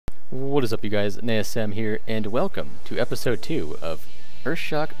What is up, you guys? Naesam here, and welcome to episode 2 of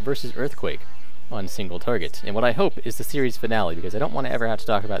Earthshock vs. Earthquake on single target, and what I hope is the series finale, because I don't want to ever have to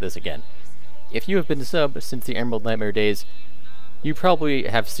talk about this again. If you have been subbed since the Emerald Nightmare days, you probably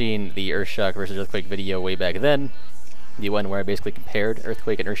have seen the Earthshock vs. Earthquake video way back then, the one where I basically compared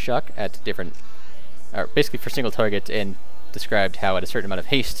Earthquake and Earthshock at different, basically for single target, and described how at a certain amount of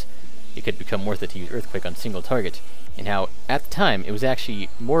haste it could become worth it to use Earthquake on single target, and how at the time it was actually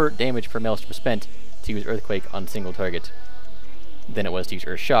more damage per maelstrom spent to use Earthquake on single target than it was to use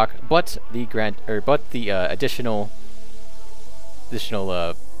Earthshock, but the additional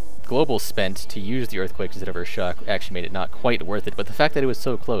global spent to use the Earthquake instead of Earthshock actually made it not quite worth it. But the fact that it was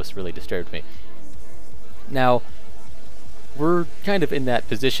so close really disturbed me. Now we're kind of in that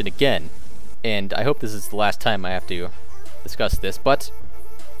position again, and I hope this is the last time I have to discuss this, but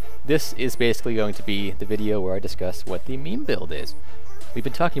this is basically going to be the video where I discuss what the meme build is. We've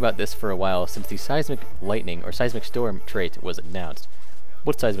been talking about this for a while since the Seismic Lightning or Seismic Storm trait was announced.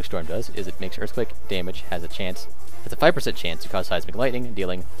 What Seismic Storm does is it makes Earthquake damage has a 5% chance to cause Seismic Lightning,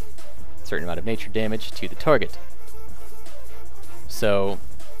 dealing a certain amount of nature damage to the target. So,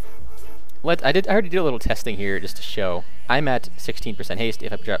 I already did a little testing here just to show. I'm at 16% haste.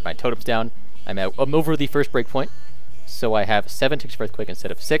 If I drop my totems down, I'm over the first breakpoint. So I have 7 ticks for Earthquake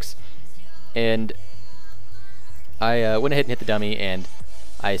instead of 6, and I went ahead and hit the dummy, and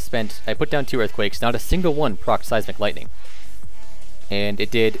I put down 2 Earthquakes. Not a single one procced Seismic Lightning, and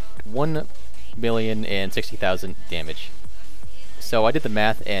it did 1,060,000 damage. So I did the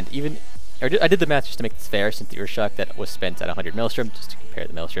math, and I did the math just to make this fair, since the Earthshock that was spent at 100 Maelstrom, just to compare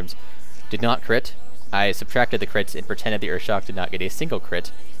the Maelstroms, did not crit. I subtracted the crits and pretended the Earthshock did not get a single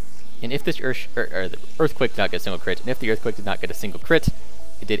crit. And if this the Earthquake did not get a single crit, and if the Earthquake did not get a single crit,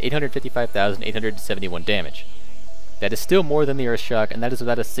 it did 855,871 damage. That is still more than the Earthshock, and that is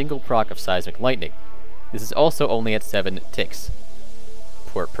without a single proc of Seismic Lightning. This is also only at 7 ticks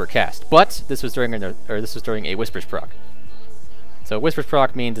per cast, but this was during a Whispers proc. So Whispers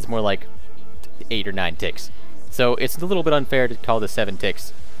proc means it's more like 8 or 9 ticks. So it's a little bit unfair to call this 7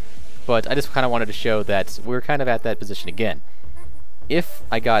 ticks, but I just kind of wanted to show that we're kind of at that position again. If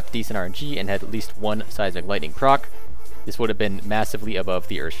I got decent RNG and had at least 1 Seismic Lightning proc, this would have been massively above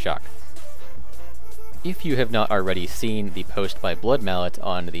the Earthshock. If you have not already seen the post by Blood Mallet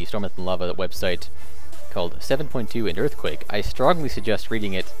on the Storm and Lava website called 7.2 and Earthquake, I strongly suggest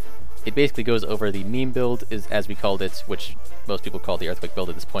reading it. It basically goes over the meme build, as we called it, which most people call the Earthquake build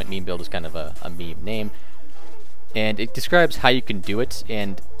at this point. Meme build is kind of a meme name. And it describes how you can do it,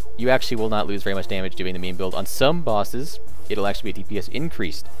 and you actually will not lose very much damage doing the meme build. On some bosses, it'll actually be a DPS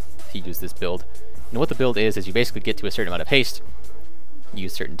increased to use this build. And what the build is you basically get to a certain amount of haste,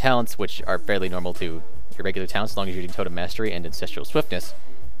 use certain talents, which are fairly normal to your regular talents as long as you're using Totem Mastery and Ancestral Swiftness,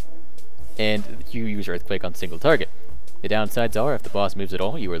 and you use Earthquake on single target. The downsides are, if the boss moves at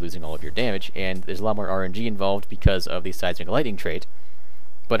all, you are losing all of your damage, and there's a lot more RNG involved because of the Seismic Lightning trait.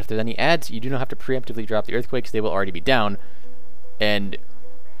 But if there's any adds, you do not have to preemptively drop the Earthquakes, they will already be down, and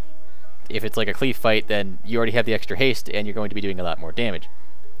if it's like a cleave fight, then you already have the extra haste, and you're going to be doing a lot more damage.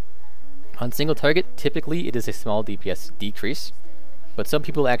 On single target, typically it is a small DPS decrease, but some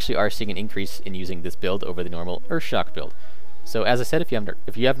people actually are seeing an increase in using this build over the normal Earthshock build. So as I said, if you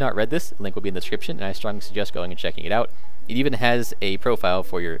have not read this, the link will be in the description, and I strongly suggest going and checking it out. It even has a profile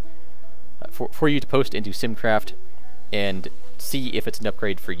for your for you to post into Simcraft and see if it's an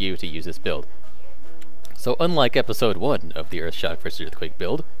upgrade for you to use this build. So unlike episode 1 of the Earthshock vs. Earthquake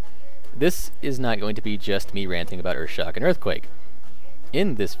build, this is not going to be just me ranting about Earthshock and Earthquake.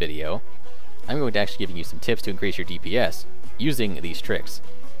 In this video, I'm going to actually give you some tips to increase your DPS using these tricks.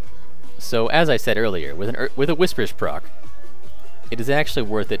 So as I said earlier, with a Whispers proc, it is actually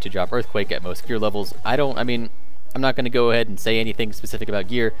worth it to drop Earthquake at most gear levels. I'm not going to go ahead and say anything specific about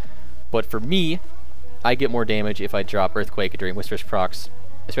gear, but for me, I get more damage if I drop Earthquake during Whispers procs,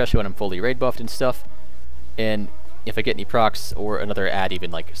 especially when I'm fully raid buffed and stuff, and if I get any procs or another add,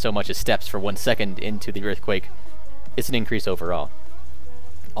 even like so much as steps for 1 second into the Earthquake, it's an increase overall.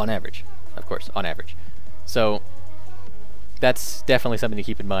 On average, of course, on average. So that's definitely something to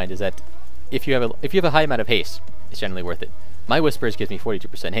keep in mind, is that if you have a high amount of haste, it's generally worth it. My Whispers gives me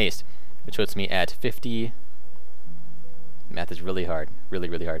 42% haste, which puts me at 50... Math is really hard,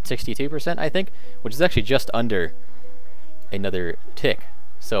 really hard. 62%, I think, which is actually just under another tick.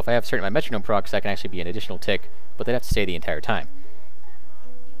 So if I have certain my metronome procs, that can actually be an additional tick, but they'd have to stay the entire time.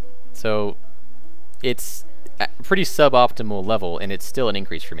 So it's a pretty suboptimal level, and it's still an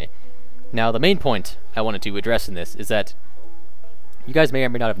increase for me. Now, the main point I wanted to address in this is that you guys may or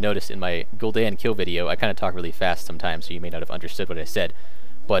may not have noticed in my Gul'dan kill video, I kind of talk really fast sometimes, so you may not have understood what I said.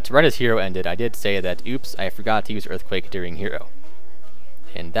 But right as Hero ended, I did say that, oops, I forgot to use Earthquake during Hero.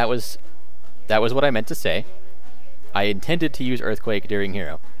 And that was what I meant to say. I intended to use Earthquake during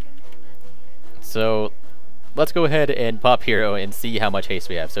Hero. So let's go ahead and pop Hero and see how much haste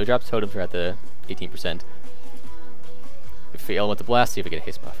we have. So drop totems, we're at the 18%. If we element the blast, see if we get a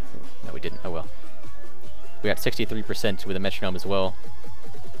haste buff. No, we didn't. Oh well. We got 63% with a metronome as well.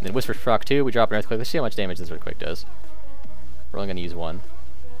 And then Whisper's proc 2, we drop an Earthquake. Let's see how much damage this Earthquake does. We're only going to use one.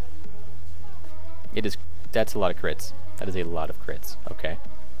 That's a lot of crits. That is a lot of crits. Okay.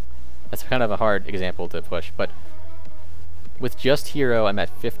 That's kind of a hard example to push, but with just Hero, I'm at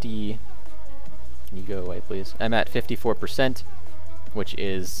 50... Can you go away, please? I'm at 54%, which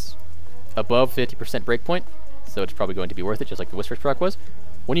is above 50% breakpoint, so it's probably going to be worth it, just like the Whisper's proc was.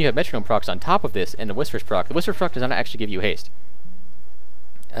 When you have metronome procs on top of this and the Whisper's proc does not actually give you haste.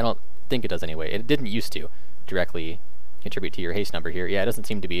 I don't think it does anyway. It didn't used to directly contribute to your haste number here. Yeah, it doesn't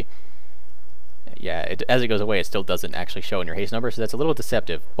seem to be. Yeah, as it goes away, it still doesn't actually show in your haste number, so that's a little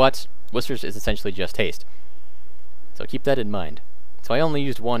deceptive. But Whispers is essentially just haste. So keep that in mind. So I only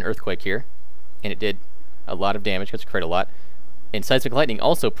used one Earthquake here, and it did a lot of damage because it crit a lot. And Seismic Lightning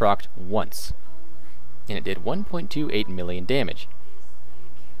also procced once, and it did 1.28 million damage.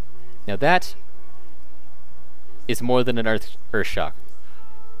 Now that is more than an Earthshock.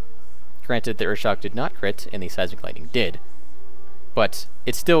 Granted, the Earthshock did not crit, and the Seismic Lightning did, but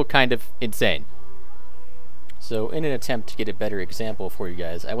it's still kind of insane. So in an attempt to get a better example for you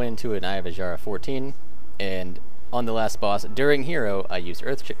guys, I went into an Eye of Ajara 14, and on the last boss, during Hero, I used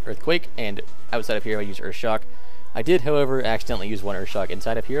Earthquake, and outside of Hero, I used Earthshock. I did, however, accidentally use one Earthshock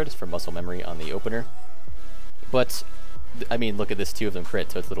inside of Hero, just for muscle memory on the opener. But, I mean, look at this, 2 of them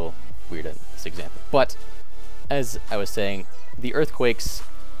crit, so it's a little weird in this example. But, as I was saying, the Earthquakes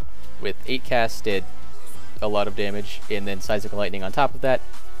with 8 casts did a lot of damage, and then Seismic Lightning on top of that,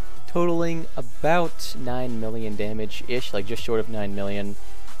 totaling about 9 million damage-ish, like just short of 9 million.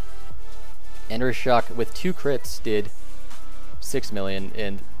 And Earthshock with 2 crits did 6 million,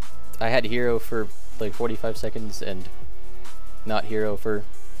 and I had Hero for like 45 seconds, and not Hero for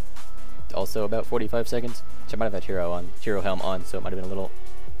also about 45 seconds. So I might have had Hero Helm on, so it might have been a little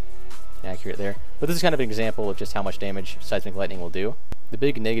inaccurate there. But this is kind of an example of just how much damage Seismic Lightning will do. The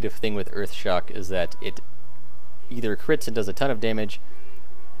big negative thing with Earthshock is that it either crits and does a ton of damage,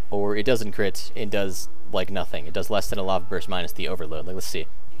 or it doesn't crit and does like nothing. It does less than a Lava Burst minus the overload. Like, let's see.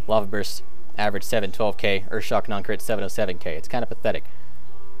 Lava Burst average 712k, Earthshock non-crit 707k. It's kind of pathetic.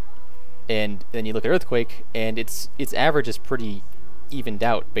 And then you look at Earthquake, and its average is pretty evened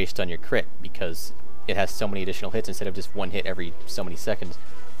out based on your crit, because it has so many additional hits instead of just one hit every so many seconds.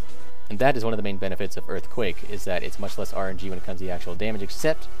 And that is one of the main benefits of Earthquake, is that it's much less RNG when it comes to the actual damage,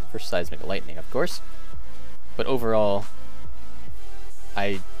 except for Seismic Lightning, of course. But overall,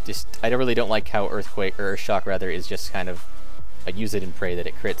 I really don't like how Earthquake, or Earthshock rather, is just kind of a use it and pray that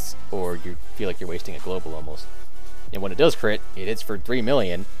it crits, or you feel like you're wasting a global almost. And when it does crit, it hits for 3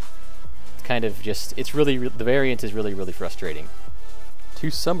 million. It's kind of just, it's really, the variance is really, really frustrating. To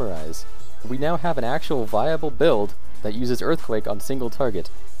summarize, we now have an actual viable build that uses Earthquake on single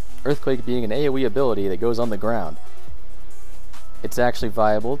target. Earthquake being an AoE ability that goes on the ground. It's actually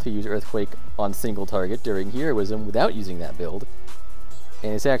viable to use Earthquake on single target during Heroism without using that build.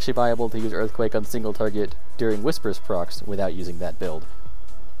 And it's actually viable to use Earthquake on single target during Whisper's procs without using that build.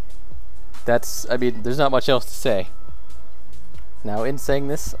 I mean, there's not much else to say. Now, in saying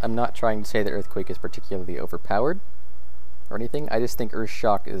this, I'm not trying to say that Earthquake is particularly overpowered or anything. I just think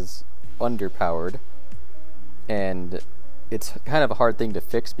Earthshock is underpowered, and it's kind of a hard thing to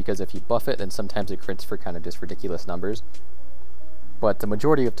fix, because if you buff it, then sometimes it crits for kind of just ridiculous numbers. But the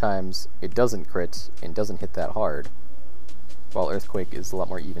majority of times, it doesn't crit and doesn't hit that hard, while Earthquake is a lot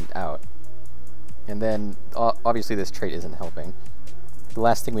more evened out. And then, obviously this trait isn't helping. The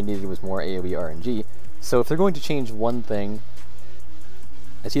last thing we needed was more AoE RNG, so if they're going to change one thing,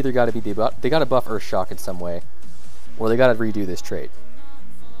 it's either got to be they got to buff Earthshock in some way, or they got to redo this trait.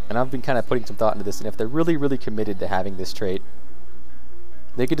 And I've been kind of putting some thought into this, and if they're really, really committed to having this trait,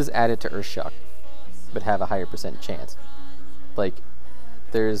 they could just add it to Earthshock, but have a higher % chance. Like,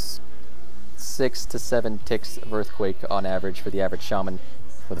 there's 6 to 7 ticks of Earthquake on average for the average shaman,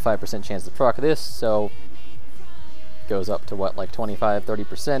 with a 5% chance to proc this, so it goes up to what, like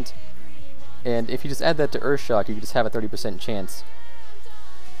 25-30%. And if you just add that to Earthshock, you could just have a 30% chance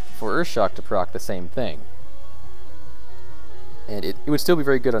for Earthshock to proc the same thing. And it would still be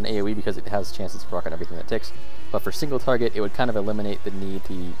very good on AoE because it has chances to proc on everything that ticks, but for single target, it would kind of eliminate the need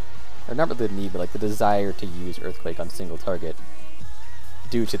to, or not really the need, but like the desire to use Earthquake on single target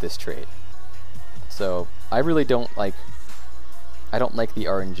due to this trait. So I really don't like I don't like the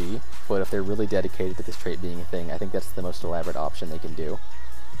RNG, but if they're really dedicated to this trait being a thing, I think that's the most elaborate option they can do.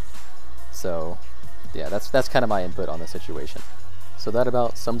 So, yeah, that's kind of my input on the situation. So that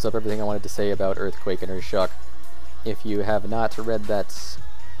about sums up everything I wanted to say about Earthquake and Earthshock. If you have not read that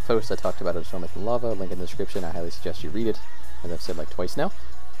post I talked about Atomic Lava, link in the description, I highly suggest you read it, as I've said like twice now.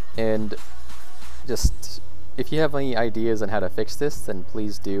 And just, if you have any ideas on how to fix this, then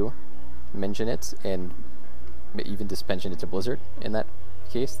please do mention it, and even just mention it to Blizzard in that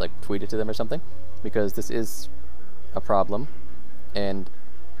case, like tweet it to them or something, because this is a problem, and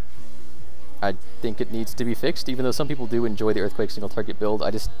I think it needs to be fixed. Even though some people do enjoy the Earthquake single target build,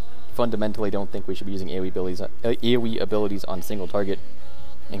 I just fundamentally don't think we should be using AoE abilities on single target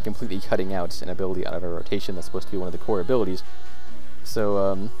and completely cutting out an ability out of our rotation that's supposed to be one of the core abilities.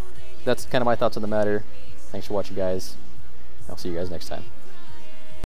 So that's kind of my thoughts on the matter. Thanks for watching, guys. I'll see you guys next time.